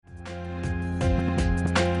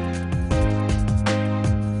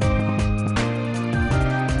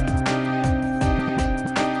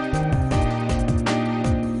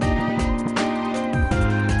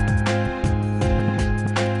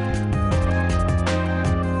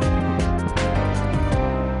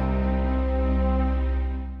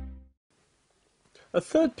A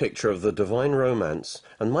third picture of the divine romance,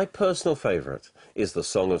 and my personal favourite, is the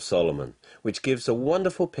Song of Solomon, which gives a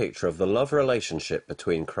wonderful picture of the love relationship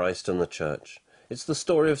between Christ and the Church. It's the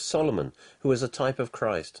story of Solomon, who is a type of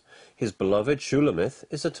Christ. His beloved Shulamith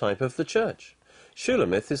is a type of the Church.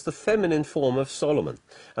 Shulamith is the feminine form of Solomon,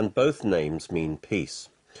 and both names mean peace.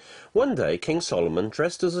 One day King Solomon,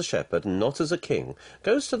 dressed as a shepherd and not as a king,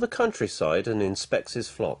 goes to the countryside and inspects his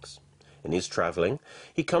flocks. In his travelling,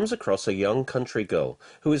 he comes across a young country girl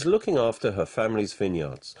who is looking after her family's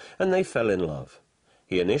vineyards, and they fell in love.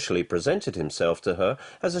 He initially presented himself to her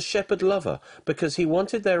as a shepherd lover because he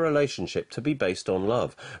wanted their relationship to be based on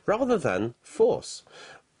love, rather than force,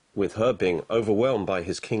 with her being overwhelmed by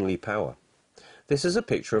his kingly power. This is a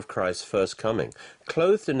picture of Christ's first coming,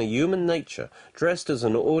 clothed in a human nature, dressed as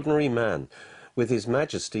an ordinary man, with his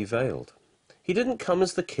majesty veiled. He didn't come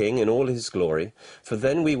as the king in all his glory, for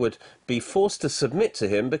then we would be forced to submit to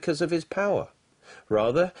him because of his power.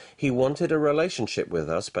 Rather, he wanted a relationship with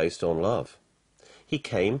us based on love. He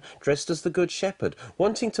came dressed as the Good Shepherd,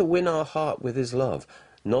 wanting to win our heart with his love,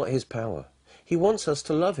 not his power. He wants us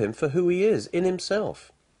to love him for who he is in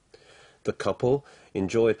himself. The couple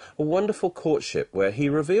enjoyed a wonderful courtship where he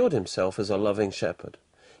revealed himself as a loving shepherd.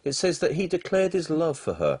 It says that he declared his love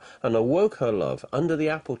for her and awoke her love under the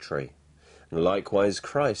apple tree. And likewise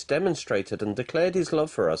Christ demonstrated and declared his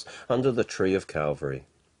love for us under the tree of Calvary.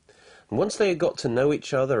 And once they had got to know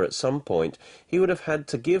each other at some point, he would have had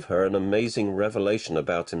to give her an amazing revelation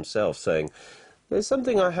about himself, saying, "There's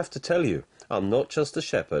something I have to tell you. I'm not just a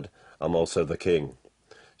shepherd, I'm also the king."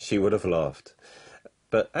 She would have laughed.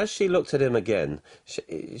 But as she looked at him again,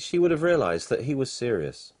 she would have realized that he was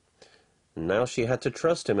serious. And now she had to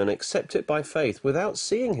trust him and accept it by faith without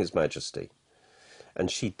seeing his majesty.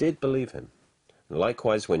 And she did believe him.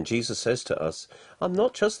 Likewise, when Jesus says to us, "I'm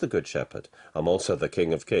not just the Good Shepherd, I'm also the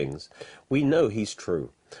King of Kings," we know he's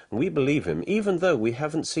true, and we believe him even though we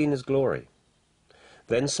haven't seen his glory.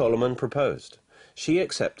 Then Solomon proposed. She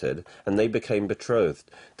accepted, and they became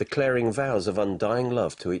betrothed, declaring vows of undying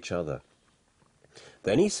love to each other.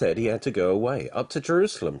 Then he said he had to go away, up to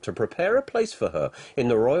Jerusalem, to prepare a place for her in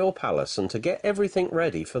the royal palace and to get everything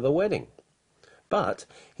ready for the wedding. But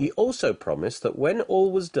he also promised that when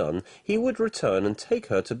all was done, he would return and take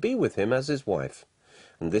her to be with him as his wife.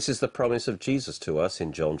 And this is the promise of Jesus to us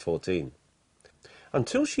in John 14.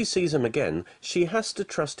 Until she sees him again, she has to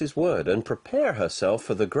trust his word and prepare herself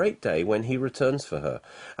for the great day when he returns for her,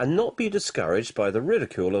 and not be discouraged by the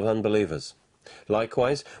ridicule of unbelievers.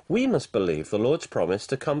 Likewise, we must believe the Lord's promise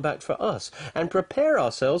to come back for us and prepare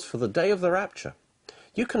ourselves for the day of the rapture.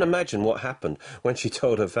 You can imagine what happened when she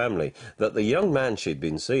told her family that the young man she'd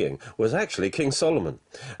been seeing was actually King Solomon,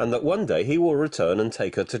 and that one day he will return and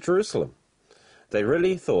take her to Jerusalem. They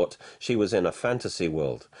really thought she was in a fantasy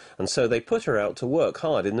world, and so they put her out to work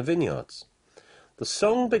hard in the vineyards. The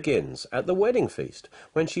song begins at the wedding feast,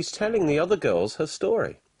 when she's telling the other girls her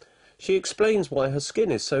story. She explains why her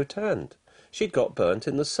skin is so tanned. She'd got burnt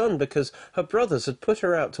in the sun because her brothers had put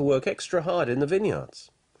her out to work extra hard in the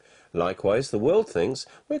vineyards. Likewise, the world thinks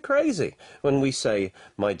we're crazy when we say,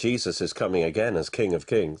 "My Jesus is coming again as King of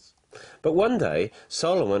Kings." But one day,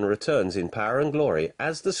 Solomon returns in power and glory,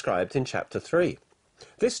 as described in chapter 3.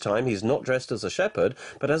 This time he's not dressed as a shepherd,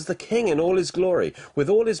 but as the king in all his glory, with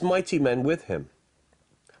all his mighty men with him.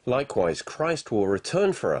 Likewise, Christ will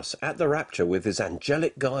return for us at the rapture with his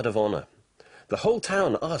angelic guard of honor. The whole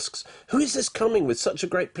town asks, "Who is this coming with such a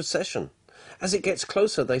great procession?" As it gets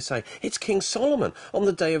closer, they say, "It's King Solomon on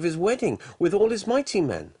the day of his wedding with all his mighty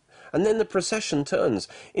men." And then the procession turns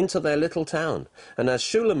into their little town, and as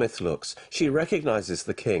Shulamith looks, she recognizes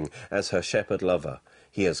the king as her shepherd lover.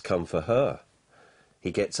 He has come for her.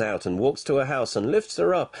 He gets out and walks to her house and lifts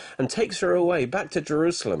her up and takes her away back to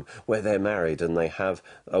Jerusalem, where they're married and they have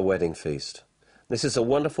a wedding feast. This is a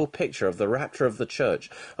wonderful picture of the rapture of the church,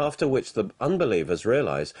 after which the unbelievers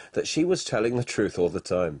realize that she was telling the truth all the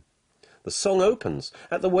time. The song opens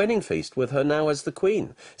at the wedding feast with her now as the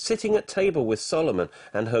queen, sitting at table with Solomon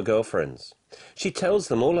and her girlfriends. She tells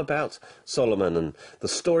them all about Solomon and the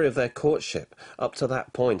story of their courtship up to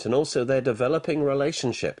that point, and also their developing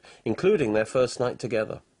relationship, including their first night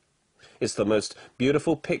together. It's the most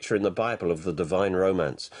beautiful picture in the Bible of the divine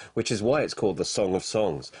romance, which is why it's called the Song of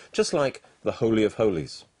Songs, just like the Holy of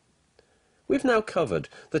Holies. We've now covered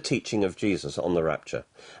the teaching of Jesus on the rapture,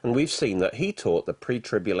 and we've seen that he taught the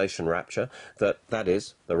pre-tribulation rapture, that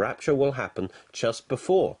is, the rapture will happen just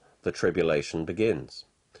before the tribulation begins.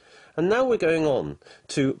 And now we're going on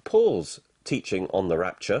to Paul's teaching on the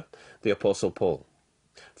rapture, the Apostle Paul.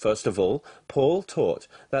 First of all, Paul taught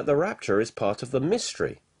that the rapture is part of the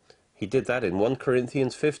mystery. He did that in 1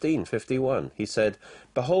 Corinthians 15:51. He said,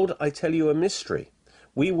 "Behold, I tell you a mystery.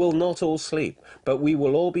 We will not all sleep, but we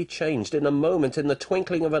will all be changed in a moment, in the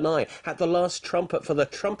twinkling of an eye, at the last trumpet. For the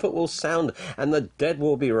trumpet will sound, and the dead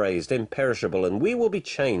will be raised imperishable, and we will be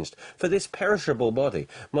changed. For this perishable body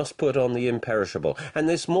must put on the imperishable, and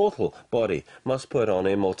this mortal body must put on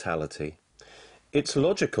immortality." It's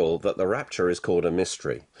logical that the rapture is called a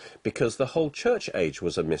mystery, because the whole church age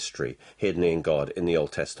was a mystery, hidden in God in the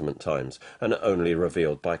Old Testament times, and only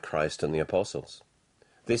revealed by Christ and the apostles.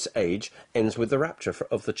 This age ends with the rapture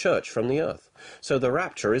of the church from the earth, so the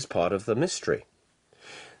rapture is part of the mystery.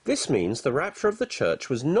 This means the rapture of the church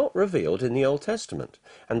was not revealed in the Old Testament,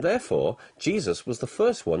 and therefore Jesus was the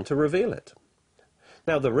first one to reveal it.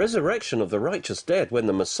 Now, the resurrection of the righteous dead when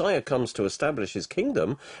the Messiah comes to establish his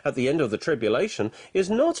kingdom at the end of the tribulation is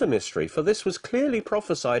not a mystery, for this was clearly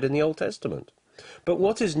prophesied in the Old Testament. But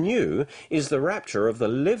what is new is the rapture of the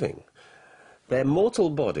living, their mortal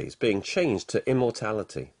bodies being changed to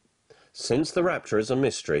immortality. Since the rapture is a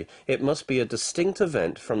mystery, it must be a distinct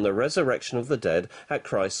event from the resurrection of the dead at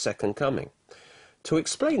Christ's second coming. To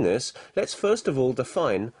explain this, let's first of all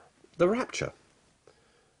define the rapture.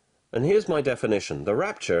 And here's my definition. The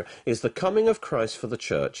rapture is the coming of Christ for the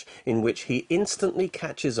church, in which he instantly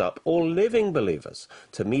catches up all living believers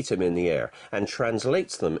to meet him in the air and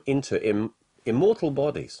translates them into immortal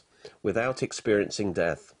bodies without experiencing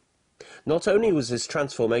death. Not only was this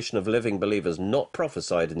transformation of living believers not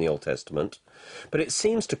prophesied in the Old Testament, but it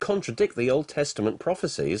seems to contradict the Old Testament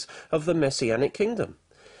prophecies of the Messianic kingdom.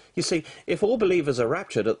 You see, if all believers are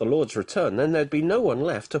raptured at the Lord's return, then there'd be no one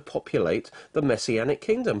left to populate the Messianic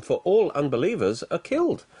kingdom, for all unbelievers are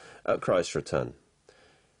killed at Christ's return.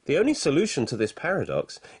 The only solution to this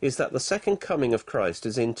paradox is that the second coming of Christ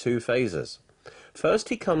is in two phases. First,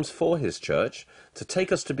 he comes for his church to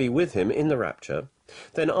take us to be with him in the rapture.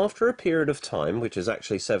 Then, after a period of time, which is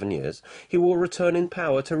actually 7 years, he will return in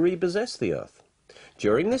power to repossess the earth.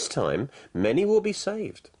 During this time, many will be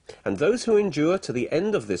saved, and those who endure to the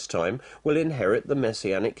end of this time will inherit the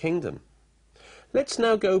Messianic kingdom. Let's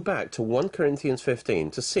now go back to 1 Corinthians 15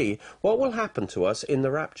 to see what will happen to us in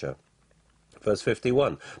the rapture. Verse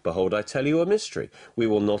 51, "Behold, I tell you a mystery. We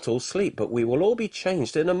will not all sleep, but we will all be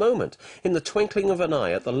changed in a moment, in the twinkling of an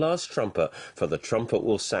eye, at the last trumpet. For the trumpet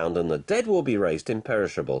will sound, and the dead will be raised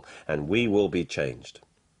imperishable, and we will be changed."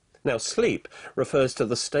 Now, sleep refers to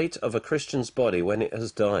the state of a Christian's body when it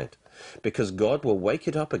has died, because God will wake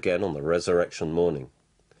it up again on the resurrection morning.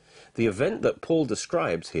 The event that Paul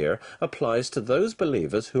describes here applies to those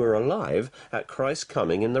believers who are alive at Christ's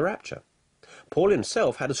coming in the rapture. Paul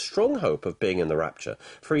himself had a strong hope of being in the rapture,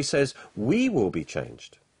 for he says, "We will be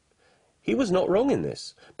changed." He was not wrong in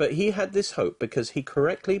this, but he had this hope because he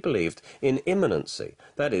correctly believed in imminency,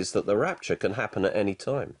 that is, that the rapture can happen at any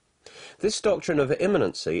time. This doctrine of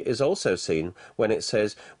imminency is also seen when it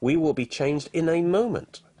says, "We will be changed in a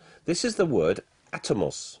moment." This is the word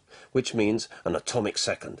atomos, which means an atomic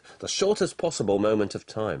second, the shortest possible moment of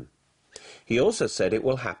time. He also said it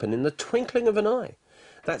will happen in the twinkling of an eye.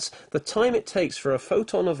 That's the time it takes for a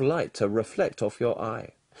photon of light to reflect off your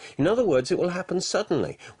eye. In other words, it will happen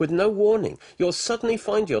suddenly, with no warning. You'll suddenly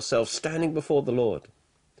find yourself standing before the Lord.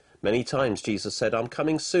 Many times Jesus said, "I'm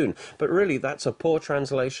coming soon," but really that's a poor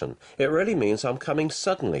translation. It really means I'm coming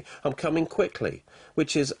suddenly, I'm coming quickly,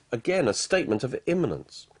 which is, again, a statement of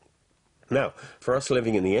imminence. Now, for us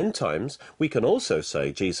living in the end times, we can also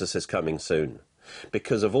say Jesus is coming soon,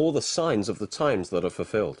 because of all the signs of the times that are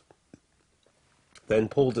fulfilled. Then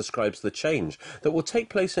Paul describes the change that will take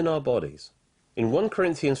place in our bodies. In 1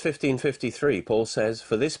 Corinthians 15:53, Paul says,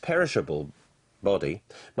 "For this perishable body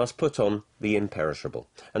must put on the imperishable,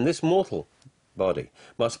 and this mortal body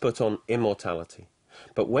must put on immortality.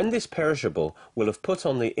 But when this perishable will have put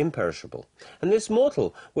on the imperishable, and this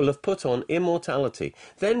mortal will have put on immortality,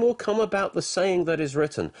 then will come about the saying that is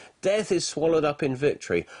written, Death is swallowed up in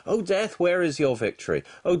victory. O death, where is your victory?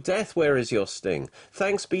 O death, where is your sting?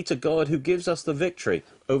 Thanks be to God who gives us the victory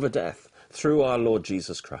over death through our Lord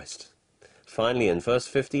Jesus Christ." Finally, in verse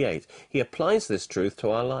 58, he applies this truth to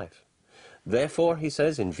our life. "Therefore," he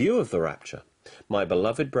says, "in view of the rapture, my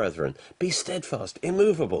beloved brethren, be steadfast,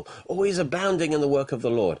 immovable, always abounding in the work of the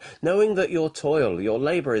Lord, knowing that your toil, your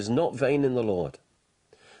labor is not vain in the Lord."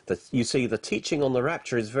 You see, the teaching on the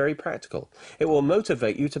rapture is very practical. It will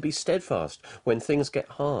motivate you to be steadfast when things get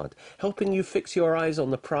hard, helping you fix your eyes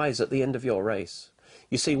on the prize at the end of your race.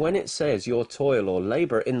 You see, when it says your toil or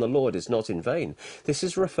labor in the Lord is not in vain, this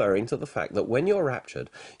is referring to the fact that when you're raptured,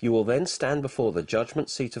 you will then stand before the judgment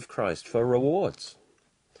seat of Christ for rewards.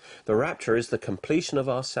 The rapture is the completion of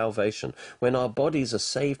our salvation, when our bodies are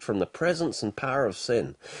saved from the presence and power of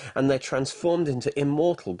sin, and they're transformed into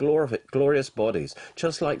immortal, glorious bodies,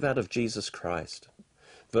 just like that of Jesus Christ.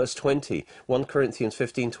 Verse 20, 1 Corinthians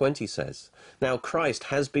 15:20 says, "Now Christ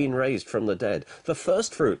has been raised from the dead, the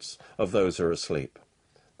firstfruits of those who are asleep."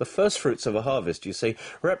 The firstfruits of a harvest, you see,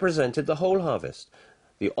 represented the whole harvest.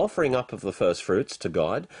 The offering up of the firstfruits to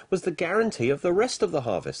God was the guarantee of the rest of the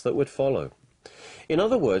harvest that would follow. In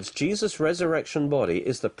other words, Jesus' resurrection body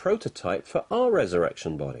is the prototype for our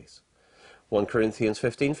resurrection bodies. 1 Corinthians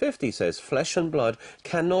 15:50 says, "Flesh and blood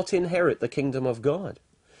cannot inherit the kingdom of God."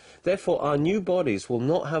 Therefore, our new bodies will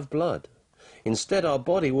not have blood. Instead, our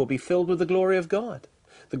body will be filled with the glory of God.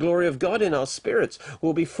 The glory of God in our spirits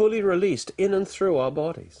will be fully released in and through our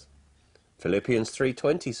bodies. Philippians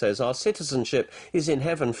 3:20 says, "Our citizenship is in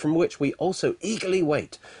heaven, from which we also eagerly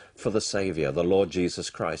wait for the Saviour, the Lord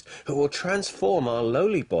Jesus Christ, who will transform our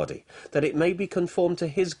lowly body, that it may be conformed to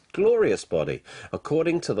his glorious body,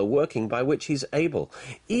 according to the working by which he is able,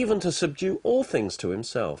 even to subdue all things to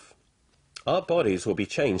himself." Our bodies will be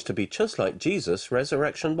changed to be just like Jesus'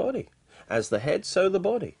 resurrection body. As the head, so the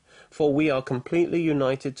body, for we are completely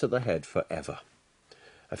united to the head forever.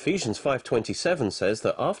 Ephesians 5:27 says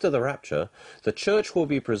that after the rapture, the church will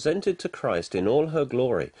be presented to Christ in all her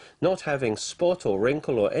glory, not having spot or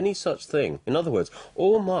wrinkle or any such thing. In other words,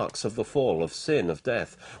 all marks of the fall, of sin, of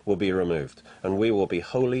death will be removed, and we will be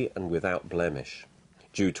holy and without blemish.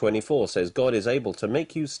 Jude 24 says, "God is able to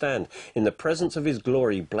make you stand in the presence of his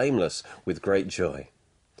glory blameless with great joy."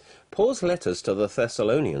 Paul's letters to the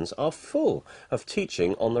Thessalonians are full of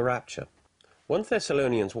teaching on the rapture. 1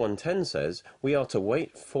 Thessalonians 1:10 says, "We are to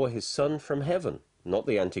wait for his Son from heaven," not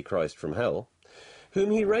the Antichrist from hell,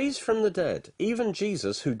 "whom he raised from the dead, even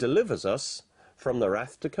Jesus, who delivers us from the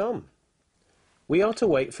wrath to come." We are to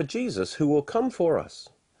wait for Jesus, who will come for us.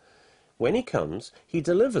 When he comes, he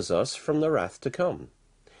delivers us from the wrath to come.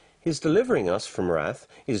 His delivering us from wrath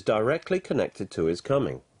is directly connected to his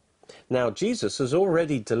coming. Now, Jesus has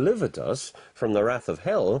already delivered us from the wrath of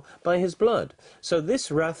hell by his blood. So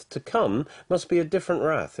this wrath to come must be a different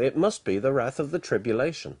wrath. It must be the wrath of the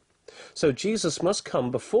tribulation. So Jesus must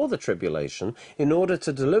come before the tribulation in order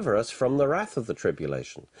to deliver us from the wrath of the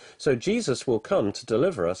tribulation. So Jesus will come to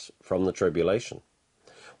deliver us from the tribulation.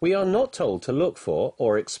 We are not told to look for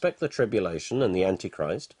or expect the tribulation and the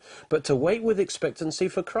Antichrist, but to wait with expectancy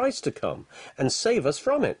for Christ to come and save us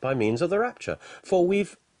from it by means of the rapture. For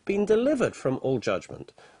we've been delivered from all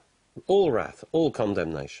judgment, all wrath, all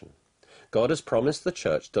condemnation. God has promised the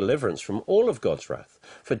church deliverance from all of God's wrath,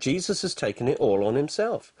 for Jesus has taken it all on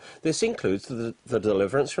himself. This includes the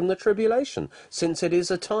deliverance from the tribulation, since it is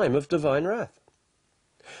a time of divine wrath.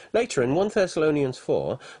 Later in 1 Thessalonians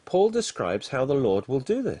 4, Paul describes how the Lord will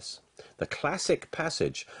do this. The classic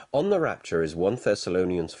passage on the rapture is 1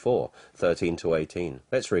 Thessalonians 4, 13-18.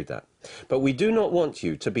 Let's read that. "But we do not want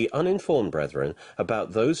you to be uninformed, brethren,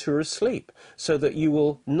 about those who are asleep, so that you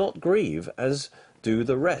will not grieve as do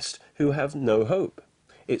the rest who have no hope."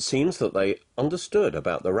 It seems that they understood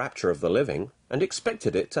about the rapture of the living and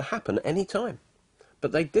expected it to happen any time.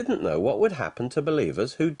 But they didn't know what would happen to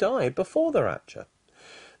believers who die before the rapture.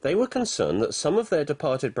 They were concerned that some of their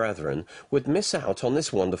departed brethren would miss out on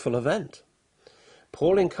this wonderful event.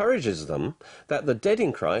 Paul encourages them that the dead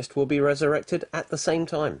in Christ will be resurrected at the same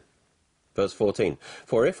time. Verse 14,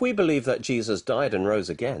 "For if we believe that Jesus died and rose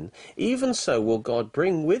again, even so will God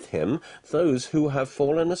bring with him those who have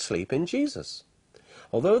fallen asleep in Jesus.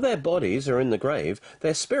 Although their bodies are in the grave,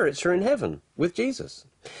 their spirits are in heaven with Jesus.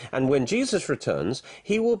 And when Jesus returns,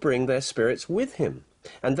 he will bring their spirits with him,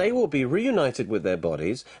 and they will be reunited with their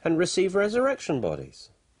bodies and receive resurrection bodies."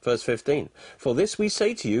 Verse 15, "For this we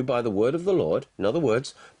say to you by the word of the Lord." In other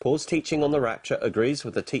words, Paul's teaching on the rapture agrees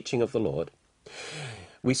with the teaching of the Lord.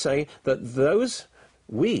 "We say that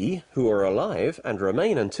we who are alive and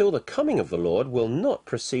remain until the coming of the Lord will not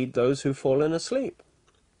precede those who've fallen asleep."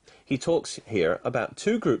 He talks here about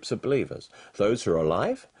two groups of believers, those who are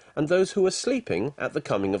alive and those who are sleeping at the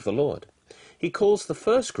coming of the Lord. He calls the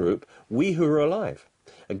first group, "we who are alive,"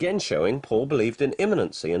 again showing Paul believed in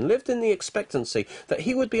imminency and lived in the expectancy that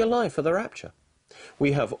he would be alive for the rapture.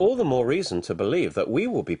 We have all the more reason to believe that we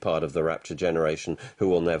will be part of the rapture generation who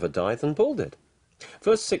will never die than Paul did.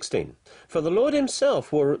 Verse 16, "For the Lord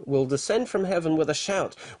himself will descend from heaven with a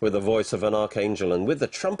shout, with the voice of an archangel, and with the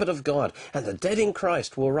trumpet of God, and the dead in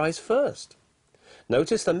Christ will rise first."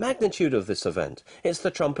 Notice the magnitude of this event. It's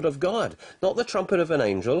the trumpet of God, not the trumpet of an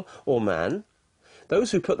angel or man.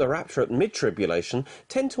 Those who put the rapture at mid-tribulation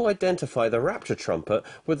tend to identify the rapture trumpet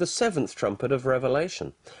with the seventh trumpet of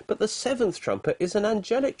Revelation. But the seventh trumpet is an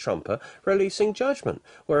angelic trumpet releasing judgment,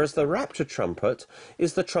 whereas the rapture trumpet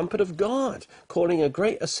is the trumpet of God, calling a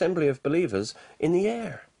great assembly of believers in the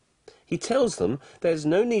air. He tells them there's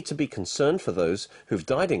no need to be concerned for those who've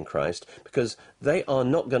died in Christ, because they are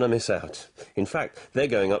not going to miss out. In fact, they're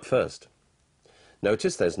going up first.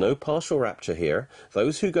 Notice there's no partial rapture here.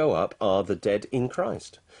 Those who go up are the dead in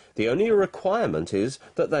Christ. The only requirement is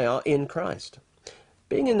that they are in Christ.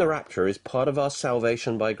 Being in the rapture is part of our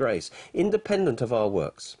salvation by grace, independent of our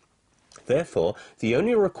works. Therefore, the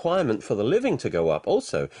only requirement for the living to go up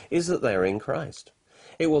also is that they are in Christ.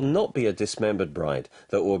 It will not be a dismembered bride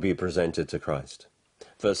that will be presented to Christ.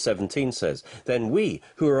 Verse 17 says, "Then we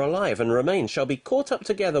who are alive and remain shall be caught up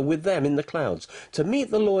together with them in the clouds, to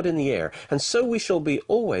meet the Lord in the air, and so we shall be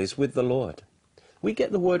always with the Lord." We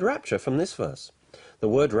get the word rapture from this verse. The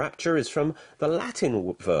word rapture is from the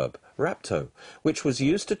Latin verb rapto, which was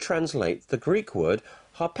used to translate the Greek word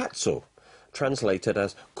harpazo, translated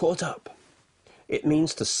as caught up. It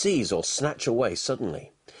means to seize or snatch away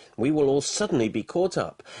suddenly. We will all suddenly be caught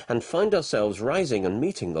up and find ourselves rising and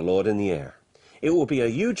meeting the Lord in the air. It will be a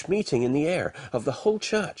huge meeting in the air of the whole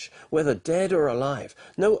church, whether dead or alive.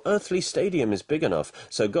 No earthly stadium is big enough,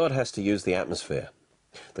 so God has to use the atmosphere.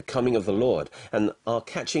 The coming of the Lord and our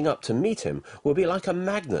catching up to meet him will be like a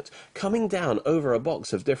magnet coming down over a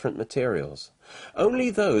box of different materials. Only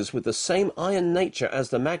those with the same iron nature as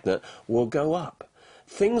the magnet will go up.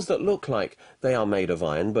 Things that look like they are made of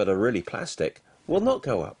iron but are really plastic will not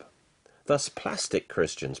go up. Thus, plastic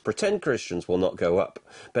Christians, pretend Christians, will not go up.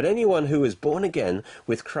 But anyone who is born again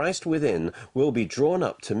with Christ within will be drawn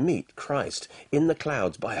up to meet Christ in the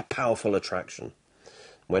clouds by a powerful attraction.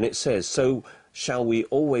 When it says, "So shall we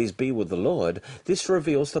always be with the Lord," this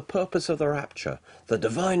reveals the purpose of the rapture, the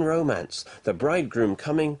divine romance, the bridegroom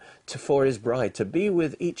coming for his bride to be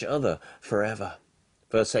with each other forever.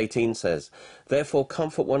 Verse 18 says, "Therefore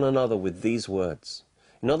comfort one another with these words."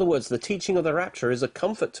 In other words, the teaching of the rapture is a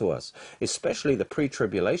comfort to us, especially the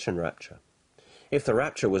pre-tribulation rapture. If the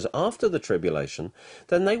rapture was after the tribulation,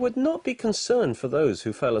 then they would not be concerned for those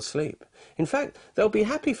who fell asleep. In fact, they'll be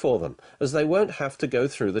happy for them, as they won't have to go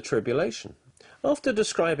through the tribulation. After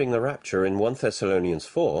describing the rapture in 1 Thessalonians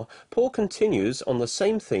 4, Paul continues on the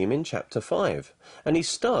same theme in chapter 5, and he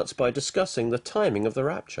starts by discussing the timing of the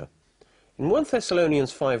rapture. In 1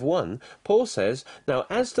 Thessalonians 5:1, Paul says, "Now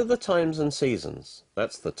as to the times and seasons,"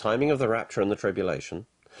 that's the timing of the rapture and the tribulation,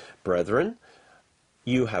 "brethren,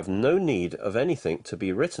 you have no need of anything to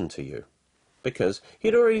be written to you," because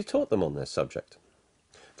he'd already taught them on this subject.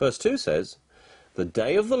 Verse 2 says, "The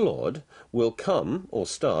day of the Lord will come," or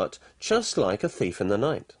start, "just like a thief in the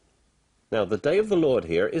night." Now, the day of the Lord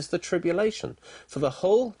here is the tribulation, for the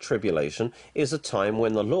whole tribulation is a time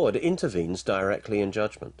when the Lord intervenes directly in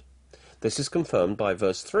judgment. This is confirmed by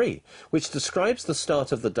verse 3, which describes the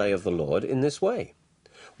start of the day of the Lord in this way.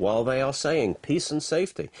 "While they are saying peace and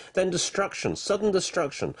safety, then destruction, sudden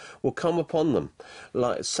destruction, will come upon them,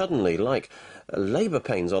 suddenly like labor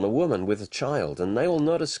pains on a woman with a child, and they will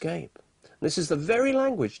not escape." This is the very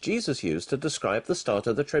language Jesus used to describe the start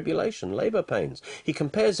of the tribulation, labor pains. He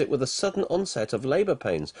compares it with a sudden onset of labor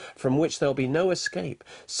pains from which there will be no escape,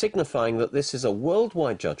 signifying that this is a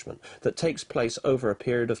worldwide judgment that takes place over a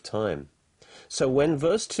period of time. So when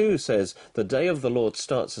verse 2 says, "The day of the Lord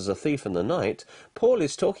starts as a thief in the night," Paul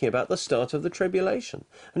is talking about the start of the tribulation,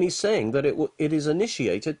 and he's saying that it is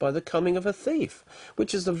initiated by the coming of a thief,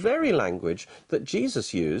 which is the very language that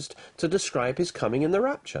Jesus used to describe his coming in the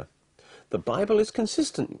rapture. The Bible is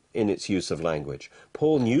consistent in its use of language.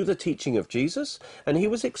 Paul knew the teaching of Jesus, and he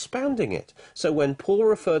was expounding it. So when Paul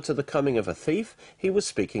referred to the coming of a thief, he was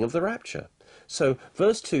speaking of the rapture. So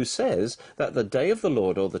verse 2 says that the day of the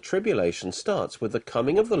Lord, or the tribulation, starts with the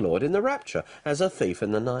coming of the Lord in the rapture, as a thief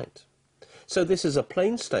in the night. So this is a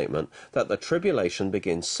plain statement that the tribulation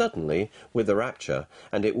begins suddenly with the rapture,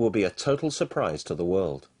 and it will be a total surprise to the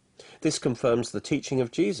world. This confirms the teaching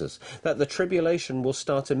of Jesus, that the tribulation will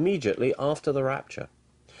start immediately after the rapture.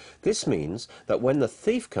 This means that when the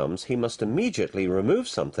thief comes, he must immediately remove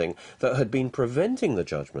something that had been preventing the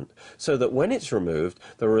judgment, so that when it's removed,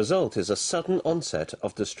 the result is a sudden onset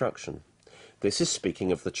of destruction. This is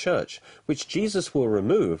speaking of the church, which Jesus will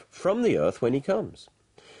remove from the earth when he comes.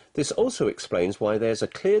 This also explains why there's a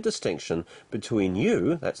clear distinction between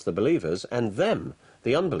you, that's the believers, and them,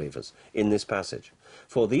 the unbelievers, in this passage.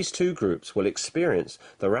 For these two groups will experience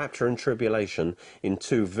the rapture and tribulation in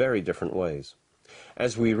two very different ways.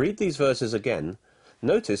 As we read these verses again,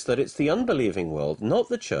 Notice that it's the unbelieving world, not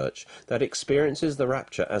the church, that experiences the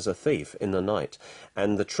rapture as a thief in the night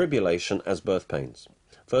and the tribulation as birth pains.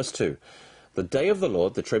 Verse 2, the day of the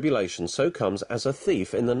Lord, the tribulation, so comes as a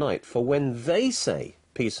thief in the night. For when they say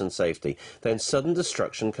peace and safety, then sudden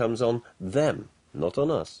destruction comes on them, not on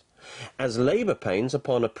us, as labor pains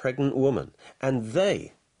upon a pregnant woman. And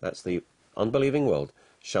they, that's the unbelieving world,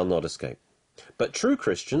 shall not escape. But true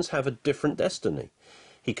Christians have a different destiny.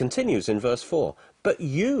 He continues in verse 4, but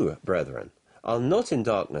you, brethren, are not in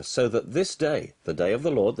darkness, so that this day, the day of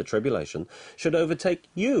the Lord, the tribulation, should overtake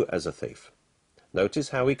you as a thief. Notice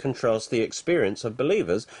how he contrasts the experience of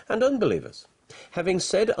believers and unbelievers. Having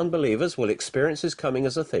said unbelievers will experience his coming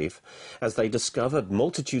as a thief, as they discover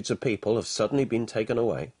multitudes of people have suddenly been taken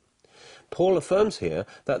away, Paul affirms here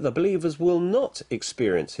that the believers will not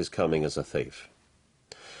experience his coming as a thief.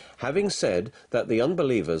 Having said that the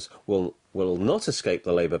unbelievers will not escape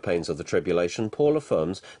the labor pains of the tribulation, Paul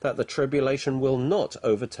affirms that the tribulation will not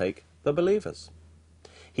overtake the believers.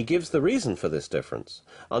 He gives the reason for this difference.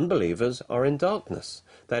 Unbelievers are in darkness.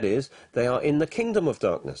 That is, they are in the kingdom of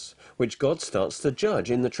darkness, which God starts to judge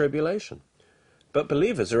in the tribulation. But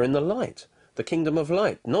believers are in the light, the kingdom of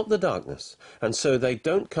light, not the darkness, and so they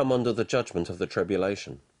don't come under the judgment of the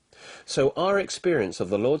tribulation. So our experience of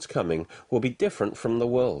the Lord's coming will be different from the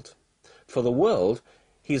world. For the world,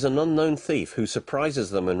 he's an unknown thief who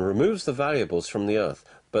surprises them and removes the valuables from the earth.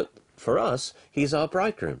 But for us, he's our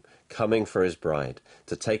bridegroom, coming for his bride,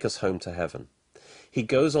 to take us home to heaven. He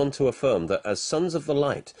goes on to affirm that as sons of the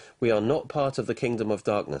light, we are not part of the kingdom of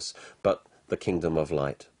darkness, but the kingdom of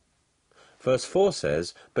light. Verse 4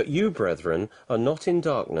 says, but you, brethren, are not in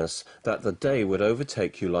darkness, that the day would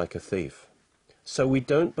overtake you like a thief. So we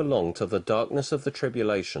don't belong to the darkness of the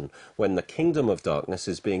tribulation when the kingdom of darkness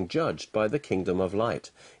is being judged by the kingdom of light.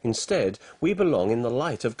 Instead, we belong in the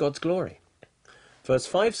light of God's glory. Verse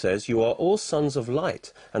 5 says, you are all sons of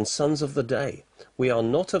light and sons of the day. We are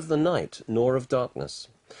not of the night nor of darkness.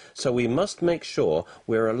 So we must make sure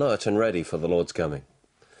we're alert and ready for the Lord's coming.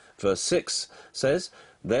 Verse 6 says,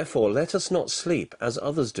 therefore let us not sleep as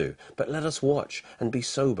others do, but let us watch and be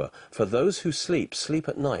sober. For those who sleep, sleep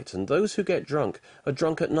at night, and those who get drunk are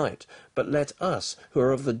drunk at night. But let us who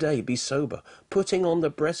are of the day be sober, putting on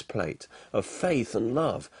the breastplate of faith and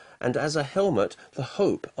love, and as a helmet the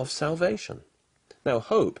hope of salvation. Now,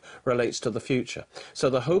 hope relates to the future.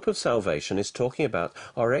 So the hope of salvation is talking about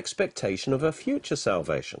our expectation of a future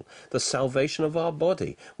salvation, the salvation of our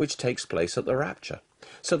body, which takes place at the rapture.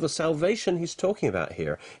 So the salvation he's talking about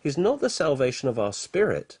here is not the salvation of our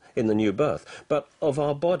spirit in the new birth, but of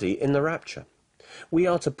our body in the rapture. We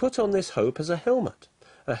are to put on this hope as a helmet.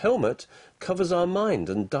 A helmet covers our mind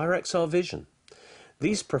and directs our vision.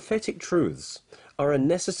 These prophetic truths are a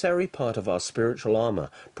necessary part of our spiritual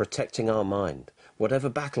armor, protecting our mind. Whatever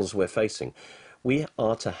battles we're facing, we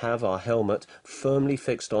are to have our helmet firmly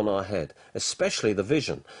fixed on our head, especially the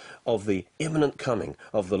vision of the imminent coming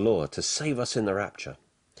of the Lord to save us in the rapture.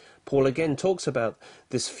 Paul again talks about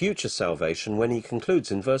this future salvation when he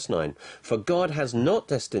concludes in verse 9, for God has not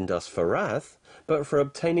destined us for wrath, but for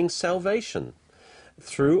obtaining salvation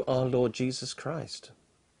through our Lord Jesus Christ.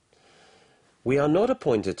 We are not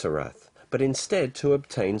appointed to wrath, but instead to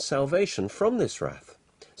obtain salvation from this wrath.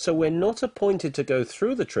 So we're not appointed to go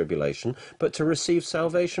through the tribulation, but to receive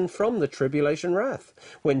salvation from the tribulation wrath,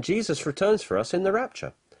 when Jesus returns for us in the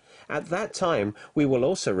rapture. At that time, we will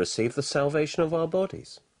also receive the salvation of our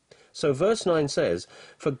bodies. So verse 9 says,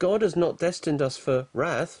 for God has not destined us for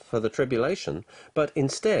wrath, for the tribulation, but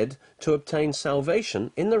instead to obtain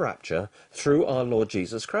salvation in the rapture through our Lord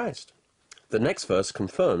Jesus Christ. The next verse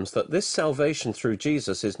confirms that this salvation through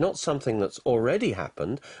Jesus is not something that's already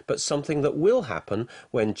happened, but something that will happen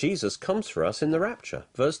when Jesus comes for us in the rapture.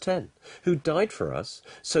 Verse 10, who died for us,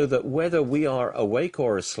 so that whether we are awake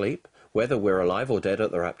or asleep, whether we're alive or dead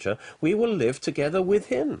at the rapture, we will live together with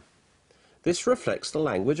him. This reflects the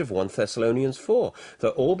language of 1 Thessalonians 4,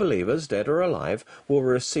 that all believers, dead or alive, will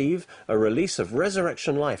receive a release of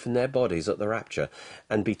resurrection life in their bodies at the rapture,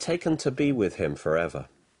 and be taken to be with him forever.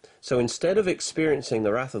 So instead of experiencing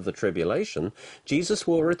the wrath of the tribulation, Jesus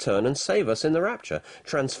will return and save us in the rapture,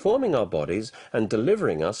 transforming our bodies and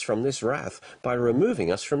delivering us from this wrath by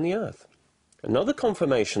removing us from the earth. Another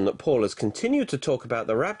confirmation that Paul has continued to talk about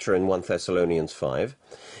the rapture in 1 Thessalonians 5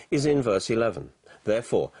 is in verse 11.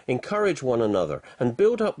 Therefore, encourage one another and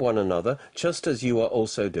build up one another, just as you are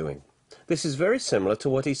also doing. This is very similar to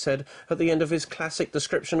what he said at the end of his classic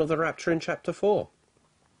description of the rapture in chapter 4.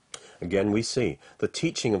 Again, we see the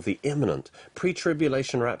teaching of the imminent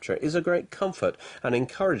pre-tribulation rapture is a great comfort and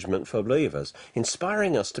encouragement for believers,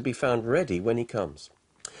 inspiring us to be found ready when he comes.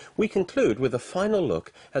 We conclude with a final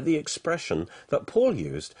look at the expression that Paul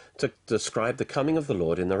used to describe the coming of the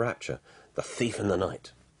Lord in the rapture, the thief in the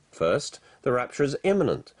night. First, the rapture is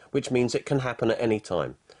imminent, which means it can happen at any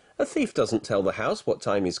time. A thief doesn't tell the house what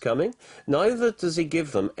time he's coming, neither does he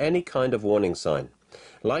give them any kind of warning sign.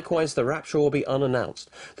 Likewise, the rapture will be unannounced.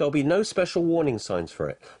 There'll be no special warning signs for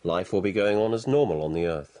it. Life will be going on as normal on the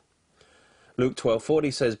earth. Luke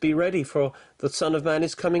 12:40 says, "Be ready, for the Son of Man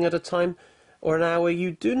is coming at a time or an hour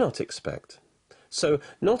you do not expect." So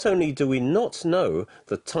not only do we not know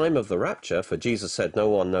the time of the rapture, for Jesus said no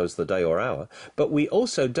one knows the day or hour, but we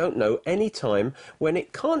also don't know any time when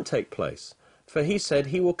it can't take place, for he said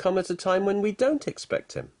he will come at a time when we don't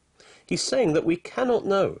expect him. He's saying that we cannot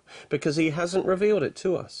know because he hasn't revealed it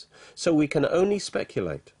to us, so we can only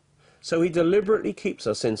speculate. So he deliberately keeps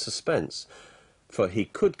us in suspense, for he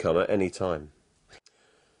could come at any time.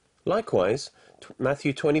 Likewise,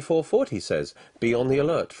 Matthew 24:40 says, "Be on the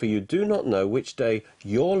alert, for you do not know which day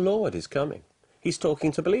your Lord is coming." He's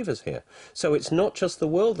talking to believers here, so it's not just the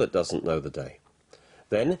world that doesn't know the day.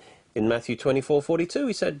 Then, in Matthew 24:42,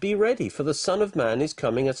 he said, "Be ready, for the Son of Man is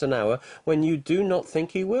coming at an hour when you do not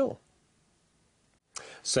think he will."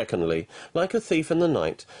 Secondly, like a thief in the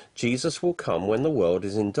night, Jesus will come when the world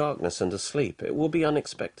is in darkness and asleep. It will be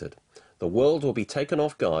unexpected. The world will be taken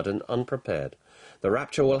off guard and unprepared. The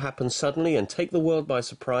rapture will happen suddenly and take the world by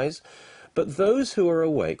surprise, but those who are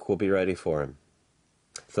awake will be ready for him.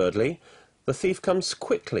 Thirdly, the thief comes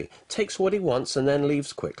quickly, takes what he wants, and then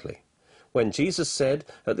leaves quickly. When Jesus said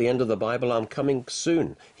at the end of the Bible, "I'm coming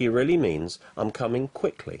soon," he really means, "I'm coming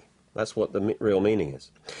quickly." That's what the real meaning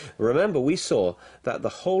is. Remember, we saw that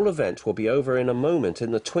the whole event will be over in a moment,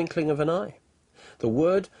 in the twinkling of an eye. The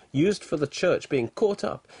word used for the church being caught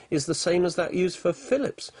up is the same as that used for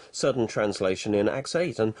Philip's sudden translation in Acts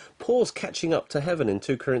 8 and Paul's catching up to heaven in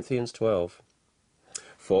 2 Corinthians 12.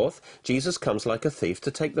 Fourth, Jesus comes like a thief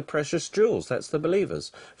to take the precious jewels, that's the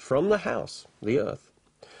believers, from the house, the earth.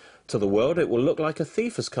 To the world it will look like a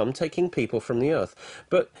thief has come taking people from the earth,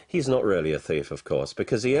 but he's not really a thief, of course,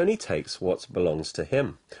 because he only takes what belongs to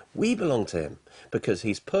him. We belong to him because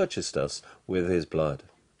he's purchased us with his blood.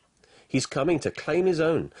 He's coming to claim his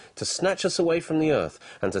own, to snatch us away from the earth,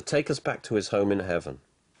 and to take us back to his home in heaven.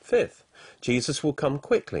 Fifth, Jesus will come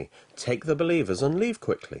quickly, take the believers and leave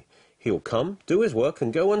quickly. He'll come, do his work,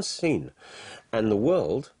 and go unseen, and the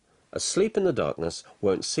world, asleep in the darkness,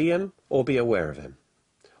 won't see him or be aware of him.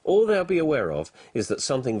 All they'll be aware of is that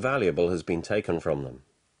something valuable has been taken from them.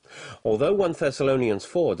 Although 1 Thessalonians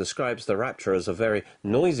 4 describes the rapture as a very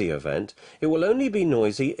noisy event, it will only be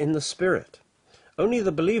noisy in the spirit. Only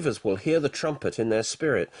the believers will hear the trumpet in their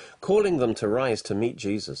spirit, calling them to rise to meet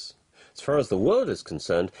Jesus. As far as the world is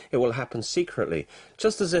concerned, it will happen secretly,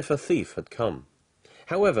 just as if a thief had come.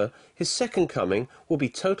 However, his second coming will be a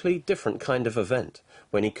totally different kind of event.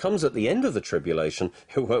 When he comes at the end of the tribulation,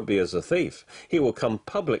 it won't be as a thief. He will come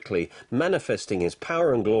publicly, manifesting his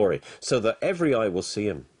power and glory, so that every eye will see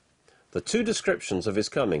him. The two descriptions of his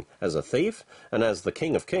coming, as a thief and as the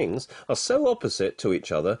King of Kings, are so opposite to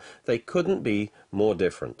each other they couldn't be more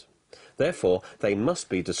different. Therefore, they must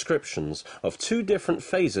be descriptions of two different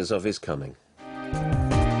phases of his coming.